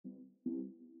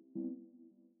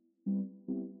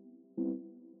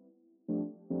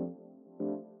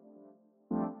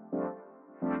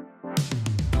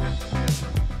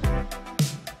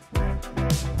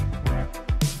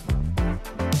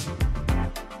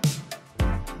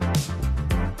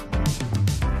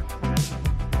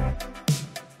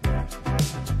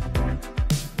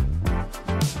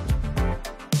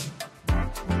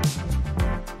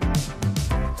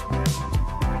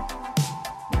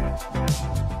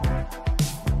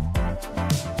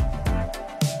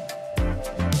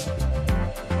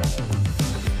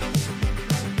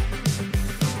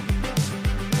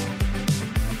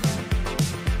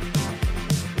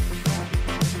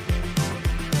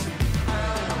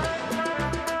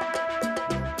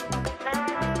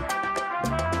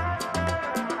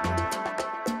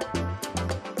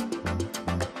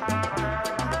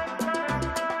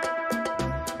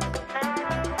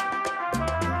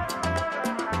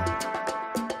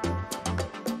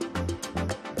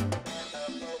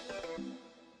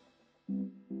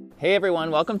Hey everyone,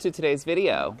 welcome to today's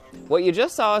video. What you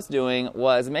just saw us doing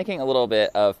was making a little bit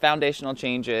of foundational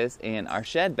changes in our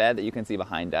shed bed that you can see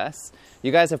behind us.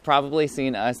 You guys have probably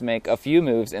seen us make a few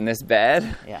moves in this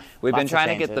bed. Yeah, We've been trying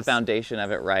to get the foundation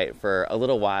of it right for a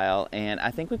little while, and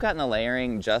I think we've gotten the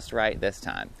layering just right this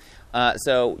time.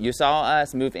 So you saw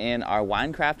us move in our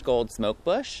Winecraft Gold smoke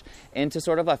bush into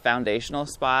sort of a foundational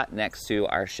spot next to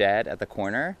our shed at the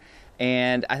corner.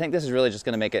 And I think this is really just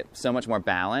going to make it so much more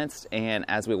balanced. And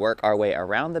as we work our way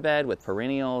around the bed with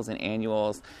perennials and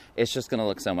annuals, it's just going to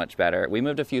look so much better. We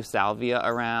moved a few salvia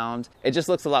around. It just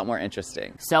looks a lot more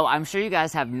interesting. So I'm sure you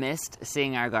guys have missed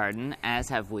seeing our garden, as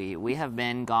have we. We have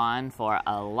been gone for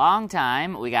a long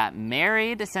time. We got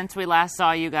married since we last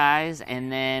saw you guys.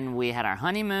 And then we had our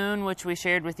honeymoon, which we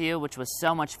shared with you, which was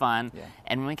so much fun. Yeah.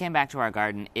 And when we came back to our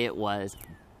garden, it was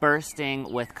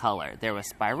bursting with color. There was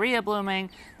spirea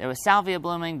blooming, there was salvia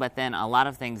blooming, but then a lot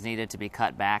of things needed to be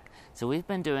cut back. So we've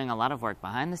been doing a lot of work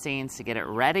behind the scenes to get it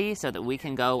ready so that we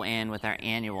can go in with our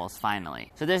annuals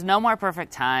finally. So there's no more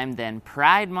perfect time than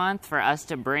Pride Month for us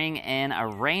to bring in a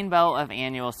rainbow of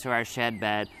annuals to our shed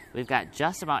bed. We've got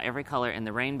just about every color in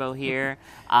the rainbow here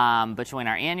between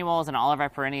our annuals and all of our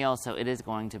perennials, so it is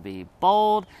going to be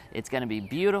bold, it's going to be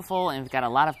beautiful, and we've got a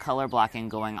lot of color blocking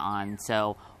going on.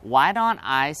 So why don't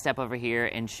I step over here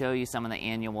and show you some of the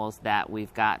annuals that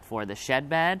we've got for the shed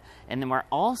bed, and then we're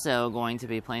also going to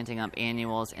be planting up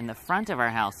annuals in the front of our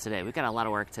house today. We've got a lot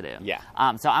of work to do. Yeah.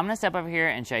 So I'm going to step over here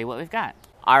and show you what we've got.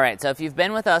 All right, so if you've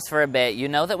been with us for a bit, you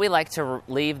know that we like to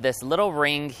leave this little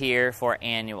ring here for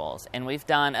annuals. And we've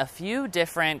done a few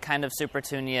different kind of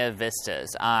Supertunia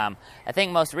vistas. I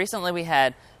think most recently we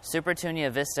had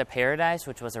Supertunia Vista Paradise,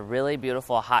 which was a really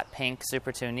beautiful hot pink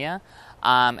Supertunia.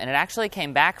 And it actually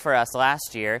came back for us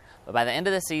last year, but by the end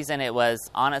of the season it was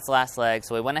on its last leg,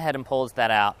 so we went ahead and pulled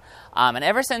that out. And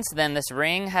ever since then, this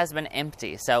ring has been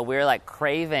empty, so we're like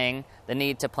craving the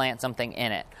need to plant something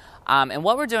in it. And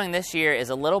what we're doing this year is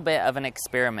a little bit of an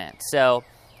experiment. So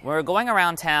when we're going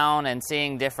around town and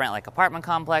seeing different like apartment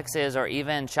complexes or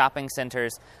even shopping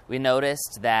centers, we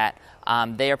noticed that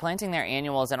they are planting their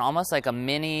annuals in almost like a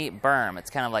mini berm. It's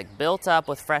kind of like built up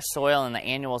with fresh soil and the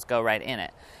annuals go right in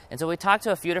it. And so we talked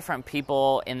to a few different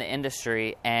people in the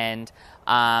industry, and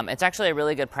it's actually a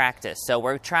really good practice. So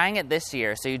we're trying it this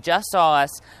year. So you just saw us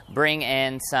bring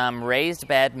in some raised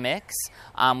bed mix.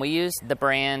 We used the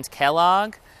brand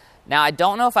Kellogg. Now, I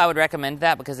don't know if I would recommend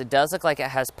that because it does look like it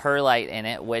has perlite in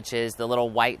it, which is the little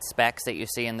white specks that you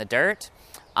see in the dirt.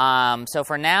 So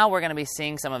for now, we're going to be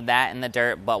seeing some of that in the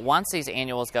dirt, but once these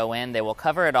annuals go in, they will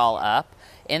cover it all up.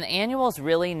 And the annuals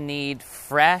really need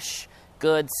fresh,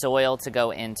 good soil to go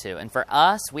into. And for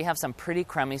us, we have some pretty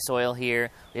crummy soil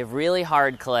here. We have really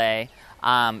hard clay.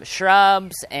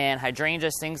 Shrubs and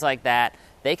hydrangeas, things like that,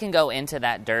 they can go into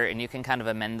that dirt and you can kind of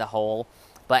amend the hole.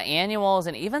 But annuals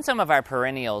and even some of our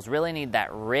perennials really need that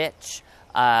rich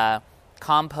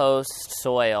compost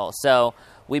soil. So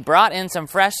we brought in some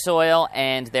fresh soil,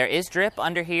 and there is drip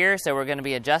under here, so we're going to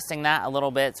be adjusting that a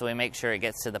little bit so we make sure it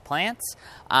gets to the plants.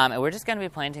 And we're just going to be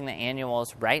planting the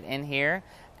annuals right in here.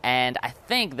 And I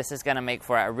think this is going to make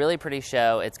for a really pretty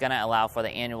show. It's going to allow for the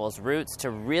annuals' roots to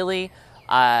really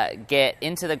get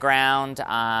into the ground,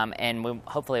 and we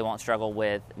hopefully won't struggle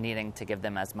with needing to give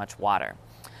them as much water.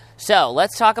 So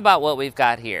let's talk about what we've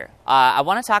got here. I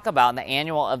want to talk about the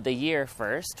annual of the year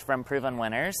first from Proven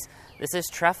Winners. This is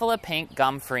Truffula Pink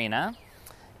Gomphrena,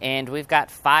 and we've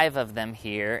got 5 of them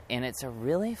here, and it's a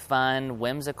really fun,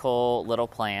 whimsical little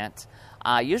plant.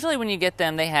 Usually when you get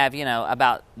them, they have,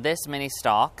 about this many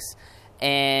stalks,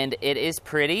 and it is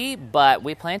pretty, but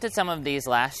we planted some of these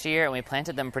last year, and we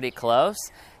planted them pretty close,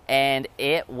 and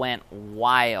it went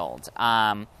wild.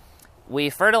 We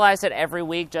fertilized it every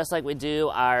week just like we do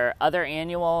our other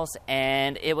annuals,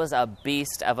 and it was a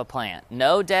beast of a plant.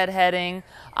 No deadheading,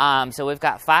 so we've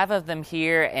got 5 of them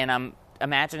here, and I'm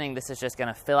imagining this is just going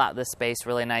to fill out this space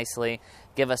really nicely,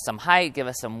 give us some height, give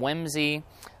us some whimsy,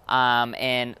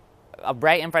 and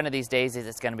right in front of these daisies,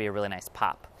 it's going to be a really nice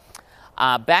pop.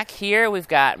 Back here, we've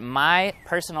got my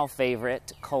personal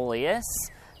favorite, Coleus.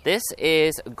 This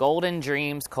is Golden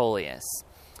Dreams Coleus.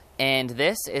 And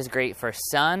this is great for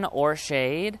sun or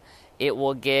shade. It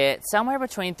will get somewhere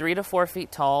between 3 to 4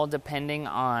 feet tall, depending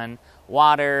on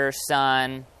water,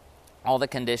 sun, all the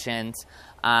conditions.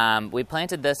 We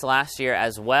planted this last year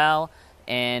as well,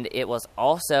 and it was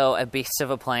also a beast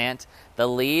of a plant. The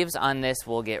leaves on this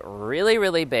will get really,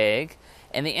 really big.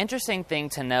 And the interesting thing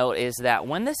to note is that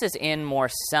when this is in more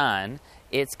sun,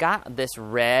 it's got this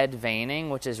red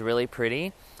veining, which is really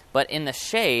pretty. But in the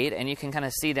shade, and you can kind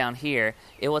of see down here,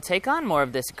 it will take on more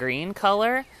of this green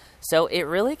color. So it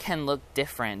really can look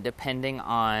different depending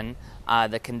on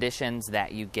the conditions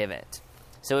that you give it.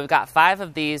 So we've got 5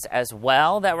 of these as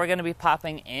well that we're going to be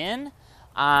popping in.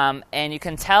 And you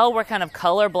can tell we're kind of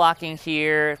color blocking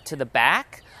here to the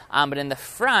back, but in the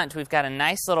front we've got a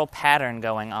nice little pattern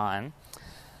going on.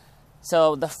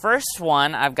 So the first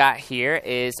one I've got here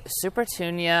is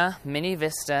Supertunia Mini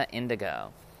Vista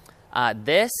Indigo.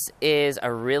 This is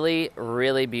a really,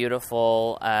 really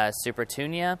beautiful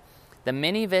Supertunia. The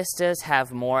Mini Vistas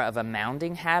have more of a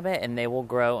mounding habit, and they will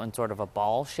grow in sort of a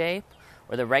ball shape,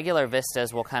 where the regular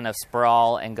Vistas will kind of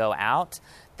sprawl and go out.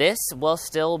 This will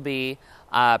still be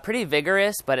pretty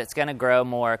vigorous, but it's going to grow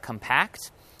more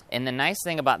compact. And the nice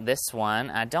thing about this one,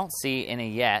 I don't see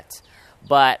any yet,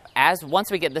 but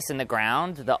once we get this in the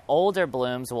ground, the older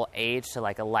blooms will age to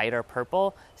like a lighter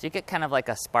purple, so you get kind of like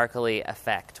a sparkly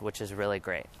effect, which is really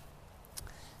great.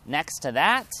 Next to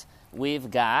that,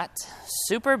 we've got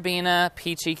Superbena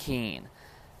Peachy Keen.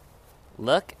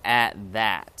 Look at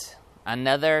that.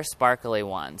 Another sparkly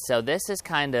one. So this is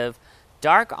kind of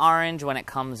dark orange when it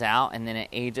comes out, and then it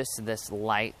ages to this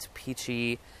light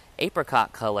peachy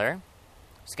apricot color.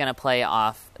 It's going to play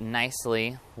off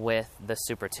nicely with the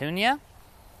Supertunia.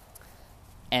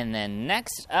 And then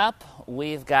next up,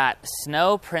 we've got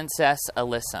Snow Princess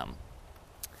Alyssum.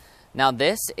 Now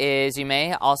this is, you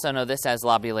may also know this as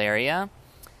Lobularia.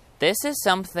 This is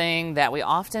something that we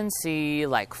often see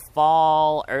like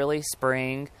fall, early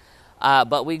spring,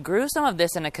 but we grew some of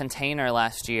this in a container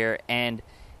last year, and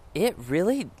it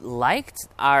really liked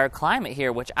our climate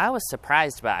here, which I was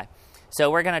surprised by.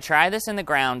 So we're going to try this in the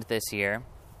ground this year.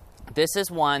 This is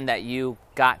one that you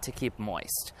got to keep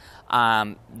moist.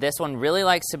 This one really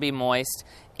likes to be moist.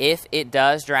 If it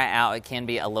does dry out, it can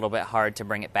be a little bit hard to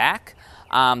bring it back.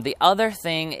 The other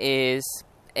thing is,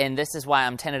 and this is why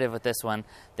I'm tentative with this one,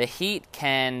 the heat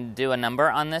can do a number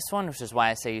on this one, which is why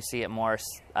I say you see it more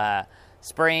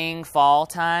spring, fall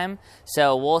time.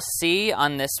 So we'll see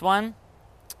on this one.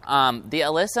 The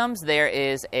Alyssums, there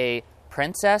is a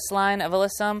Princess line of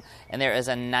Alyssum, and there is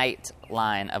a Knight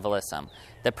line of Alyssum.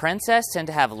 The Princess tend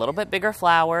to have a little bit bigger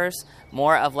flowers,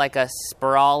 more of like a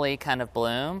sprawly kind of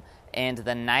bloom, and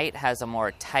the Knight has a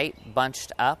more tight,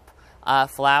 bunched up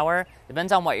flower.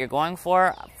 Depends on what you're going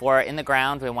for. For in the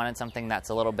ground, we wanted something that's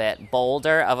a little bit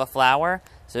bolder of a flower,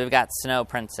 so we've got Snow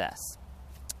Princess.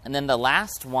 And then the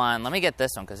last one, let me get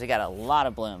this one because we got a lot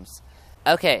of blooms.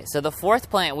 Okay, so the fourth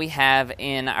plant we have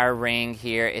in our ring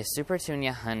here is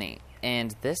Supertunia Honey.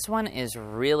 And this one is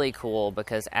really cool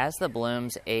because as the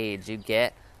blooms age, you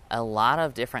get a lot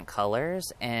of different colors,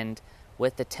 and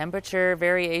with the temperature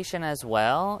variation as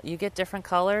well, you get different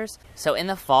colors. So in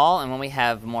the fall and when we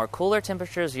have more cooler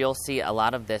temperatures, you'll see a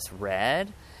lot of this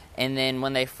red. And then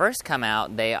when they first come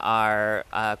out, they are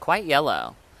quite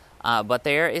yellow. But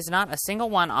there is not a single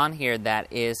one on here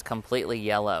that is completely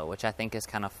yellow, which I think is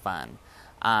kind of fun.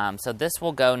 So this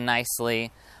will go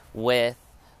nicely with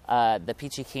the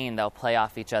Peachy Keen. They'll play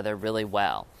off each other really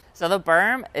well. So the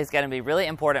berm is going to be really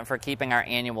important for keeping our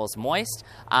annuals moist,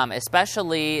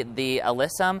 especially the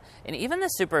Alyssum, and even the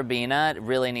Superbena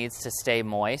really needs to stay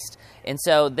moist. And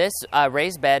so this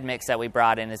raised bed mix that we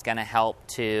brought in is going to help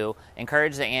to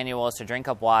encourage the annuals to drink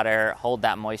up water, hold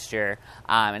that moisture,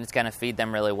 and it's going to feed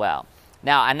them really well.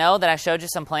 Now, I know that I showed you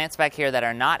some plants back here that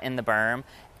are not in the berm,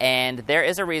 and there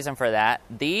is a reason for that.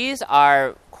 These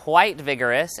are quite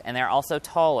vigorous, and they're also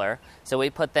taller, so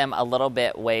we put them a little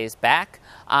bit ways back.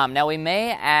 Now, we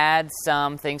may add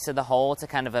some things to the hole to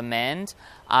kind of amend,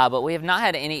 but we have not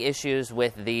had any issues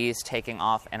with these taking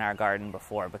off in our garden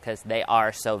before because they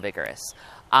are so vigorous.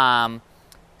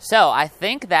 So I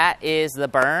think that is the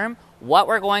berm. What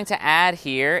we're going to add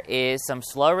here is some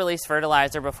slow-release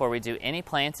fertilizer before we do any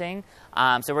planting.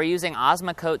 So we're using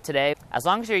Osmocote today. As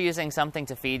long as you're using something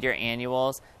to feed your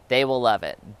annuals, they will love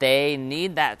it. They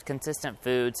need that consistent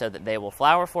food so that they will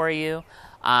flower for you.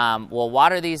 We'll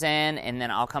water these in, and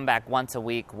then I'll come back once a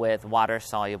week with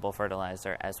water-soluble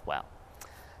fertilizer as well.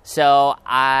 So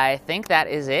I think that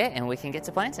is it, and we can get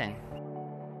to planting.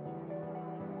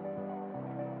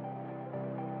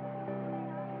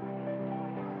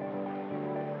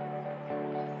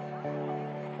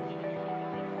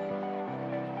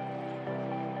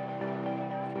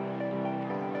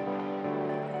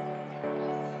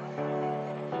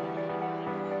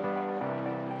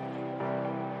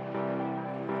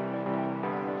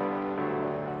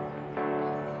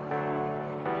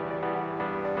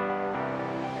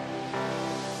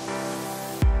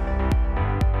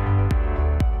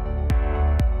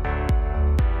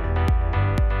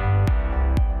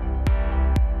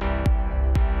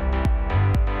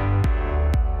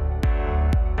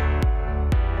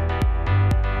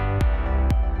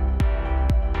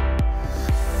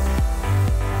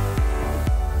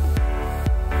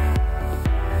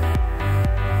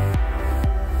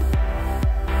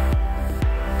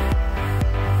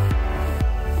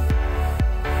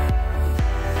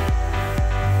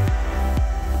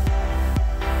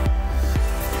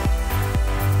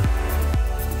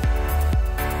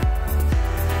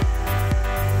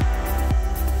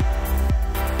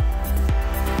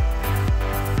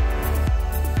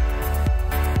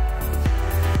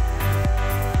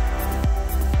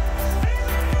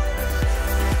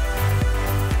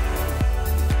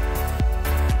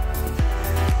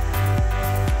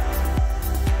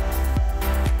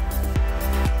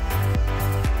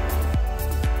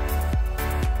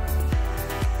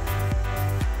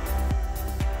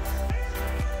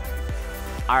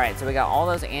 All right, so we got all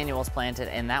those annuals planted,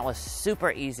 and that was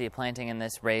super easy planting in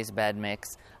this raised bed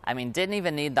mix. I mean, didn't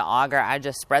even need the auger. I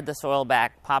just spread the soil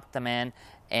back, popped them in,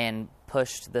 and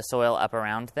pushed the soil up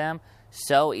around them.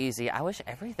 So easy. I wish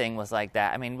everything was like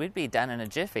that. I mean, we'd be done in a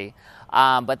jiffy.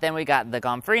 But then we got the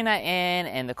Gomphrena in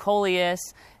and the Coleus,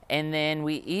 and then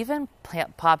we even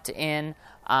popped in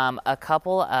a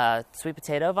couple sweet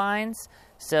potato vines.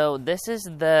 So this is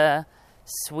the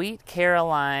Sweet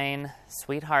Caroline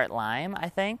Sweetheart Lime, I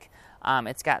think.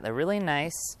 It's got the really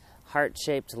nice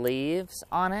heart-shaped leaves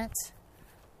on it,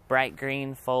 bright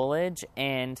green foliage,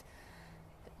 and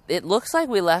it looks like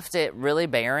we left it really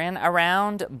barren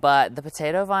around, but the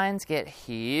potato vines get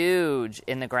huge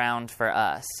in the ground for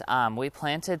us. We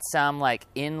planted some like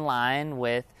in line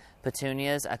with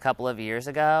petunias a couple of years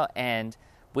ago, and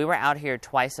we were out here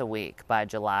twice a week by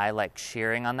July, like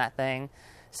shearing on that thing.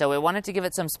 So we wanted to give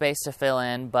it some space to fill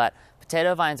in, but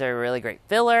potato vines are a really great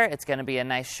filler. It's going to be a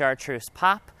nice chartreuse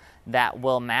pop that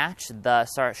will match the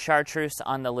chartreuse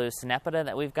on the loose nepeta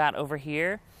that we've got over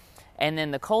here. And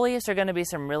then the Coleus are going to be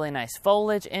some really nice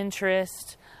foliage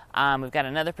interest. We've got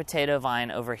another potato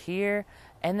vine over here.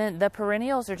 And then the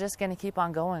perennials are just going to keep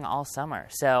on going all summer.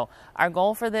 So our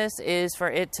goal for this is for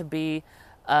it to be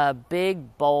a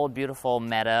big, bold, beautiful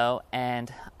meadow.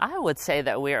 And I would say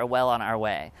that we are well on our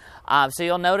way. So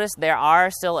you'll notice there are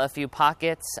still a few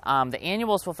pockets. The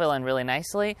annuals will fill in really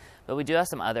nicely, but we do have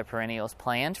some other perennials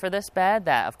planned for this bed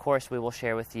that, of course, we will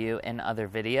share with you in other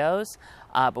videos.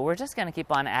 But we're just going to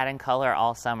keep on adding color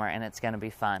all summer, and it's going to be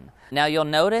fun. Now, you'll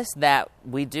notice that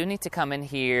we do need to come in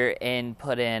here and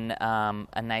put in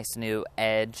a nice new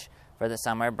edge for the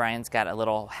summer. Brian's got a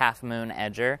little half moon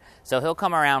edger, so he'll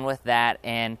come around with that,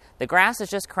 and the grass is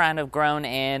just kind of grown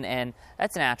in, and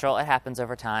that's natural. It happens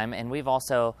over time, and we've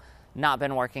also not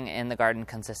been working in the garden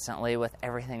consistently with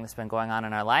everything that's been going on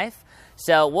in our life.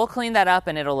 So we'll clean that up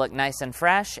and it'll look nice and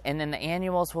fresh, and then the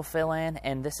annuals will fill in,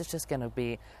 and this is just going to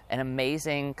be an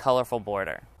amazing colorful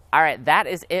border. All right, that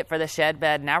is it for the shed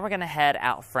bed. Now we're going to head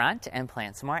out front and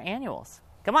plant some more annuals.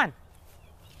 Come on.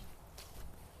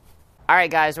 All right,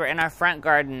 guys, we're in our front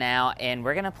garden now, and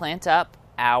we're going to plant up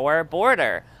our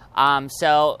border.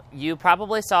 So you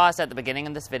probably saw us at the beginning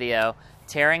of this video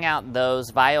tearing out those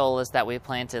violas that we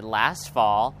planted last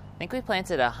fall. I think we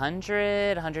planted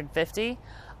 100, 150.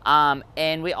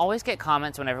 And we always get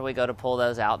comments whenever we go to pull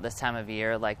those out this time of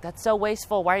year, like, that's so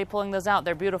wasteful. Why are you pulling those out?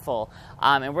 They're beautiful.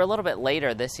 And we're a little bit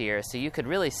later this year, so you could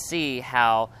really see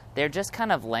how they're just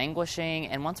kind of languishing.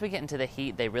 And once we get into the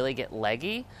heat, they really get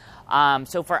leggy.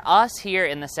 So for us here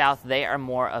in the South, they are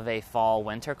more of a fall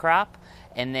winter crop.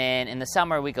 And then in the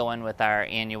summer, we go in with our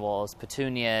annuals,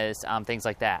 petunias, things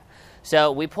like that.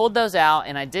 So we pulled those out,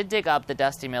 and I did dig up the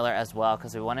Dusty Miller as well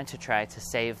because we wanted to try to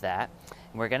save that.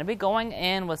 And we're going to be going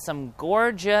in with some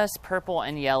gorgeous purple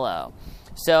and yellow.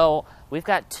 So we've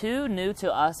got two new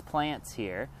to us plants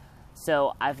here.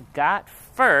 So I've got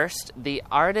first the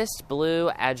Artist Blue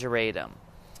Ageratum.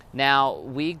 Now,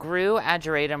 we grew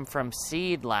Ageratum from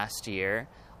seed last year.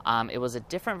 It was a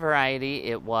different variety.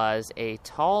 It was a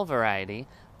tall variety,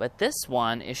 but this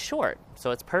one is short,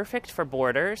 so it's perfect for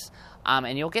borders,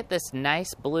 and you'll get this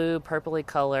nice blue purpley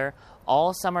color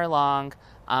all summer long.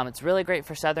 It's really great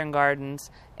for southern gardens,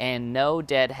 and no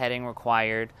deadheading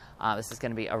required. This is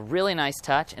going to be a really nice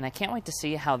touch, and I can't wait to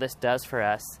see how this does for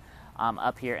us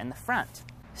up here in the front.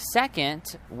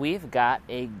 Second, we've got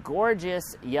a gorgeous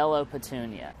yellow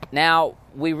petunia. Now,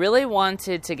 we really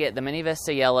wanted to get the Mini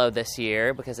Vista Yellow this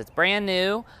year because it's brand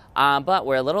new, but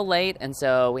we're a little late, and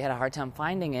so we had a hard time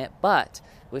finding it, but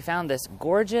we found this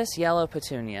gorgeous yellow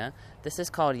petunia. This is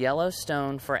called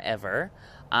Yellowstone Forever,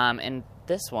 and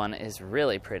this one is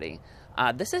really pretty.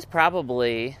 This is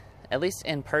probably, at least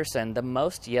in person, the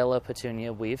most yellow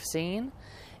petunia we've seen,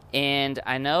 and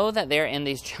I know that they're in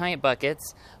these giant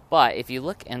buckets, but if you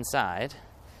look inside,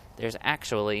 there's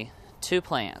actually two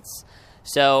plants.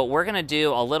 So we're going to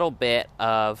do a little bit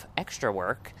of extra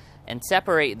work and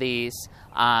separate these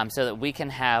so that we can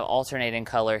have alternating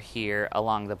color here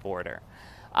along the border.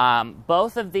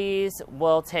 Both of these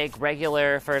will take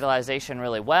regular fertilization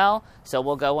really well. So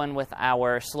we'll go in with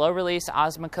our slow-release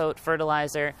Osmocote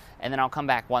fertilizer, and then I'll come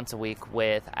back once a week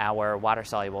with our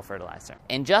water-soluble fertilizer.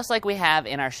 And just like we have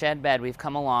in our shed bed, we've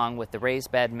come along with the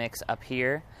raised bed mix up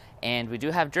here. And we do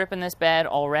have drip in this bed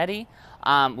already.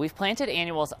 We've planted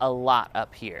annuals a lot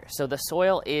up here, so the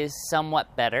soil is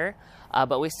somewhat better,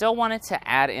 but we still wanted to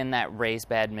add in that raised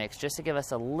bed mix just to give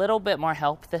us a little bit more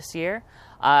help this year.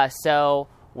 So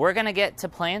we're gonna get to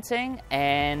planting,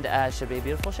 and it should be a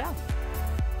beautiful show.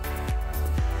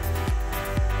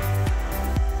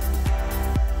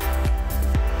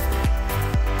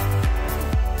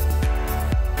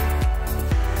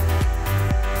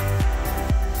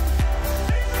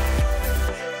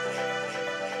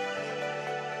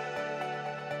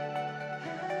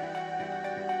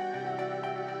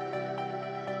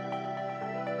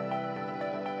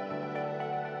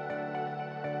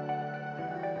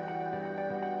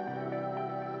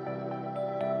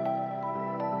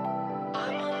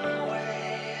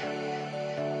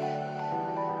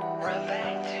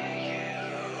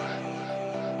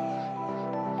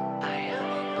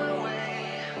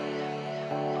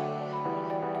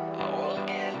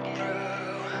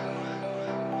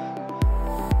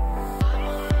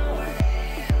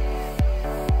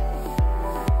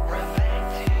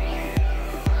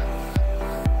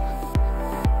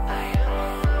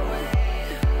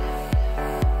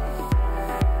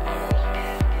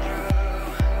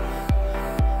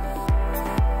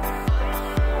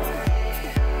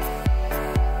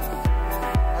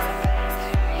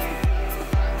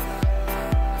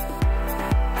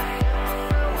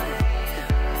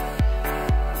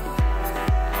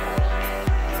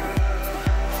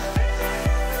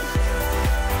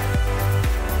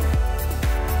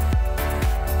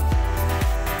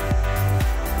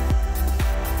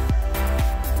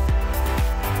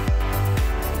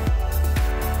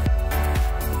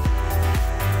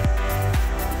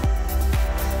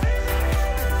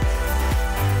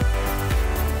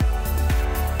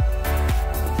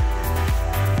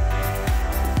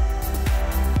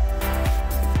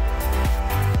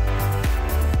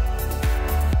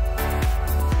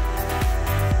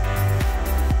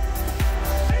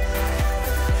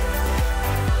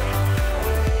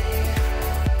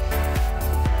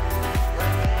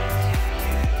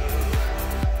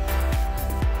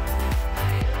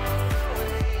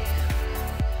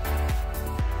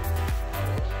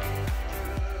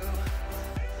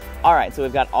 All right, so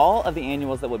we've got all of the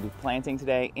annuals that we'll be planting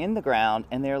today in the ground,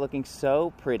 and they're looking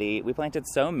so pretty. We planted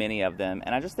so many of them,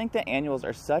 and I just think that annuals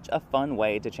are such a fun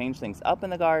way to change things up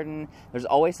in the garden. There's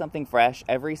always something fresh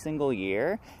every single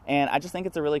year, and I just think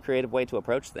it's a really creative way to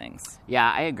approach things.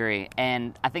 Yeah, I agree.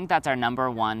 And I think that's our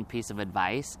number one piece of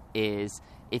advice is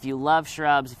if you love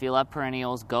shrubs, if you love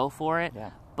perennials, go for it. Yeah.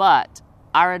 But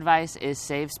our advice is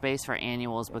save space for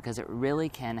annuals because it really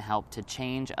can help to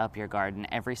change up your garden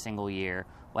every single year.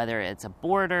 Whether it's a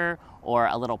border or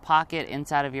a little pocket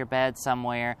inside of your bed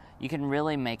somewhere, you can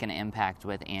really make an impact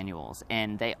with annuals.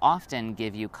 And they often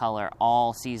give you color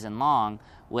all season long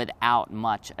without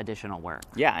much additional work.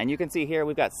 Yeah, and you can see here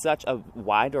we've got such a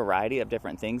wide variety of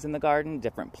different things in the garden,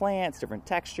 different plants, different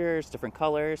textures, different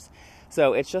colors.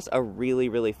 So it's just a really,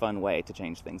 really fun way to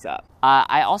change things up.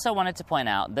 I also wanted to point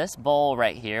out this bowl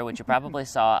right here, which you probably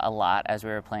saw a lot as we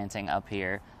were planting up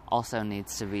here, also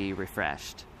needs to be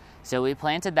refreshed. So we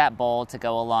planted that bowl to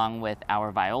go along with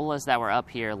our violas that were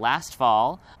up here last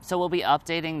fall. So we'll be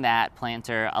updating that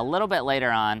planter a little bit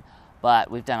later on, but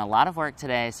we've done a lot of work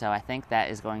today, so I think that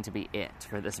is going to be it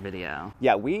for this video.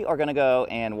 Yeah, we are gonna go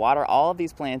and water all of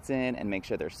these plants in and make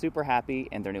sure they're super happy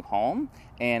in their new home.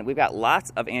 And we've got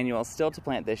lots of annuals still to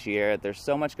plant this year. There's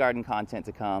so much garden content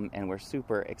to come, and we're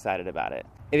super excited about it.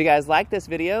 If you guys like this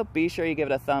video, be sure you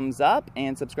give it a thumbs up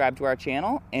and subscribe to our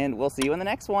channel, and we'll see you in the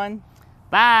next one.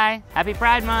 Bye! Happy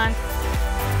Pride Month!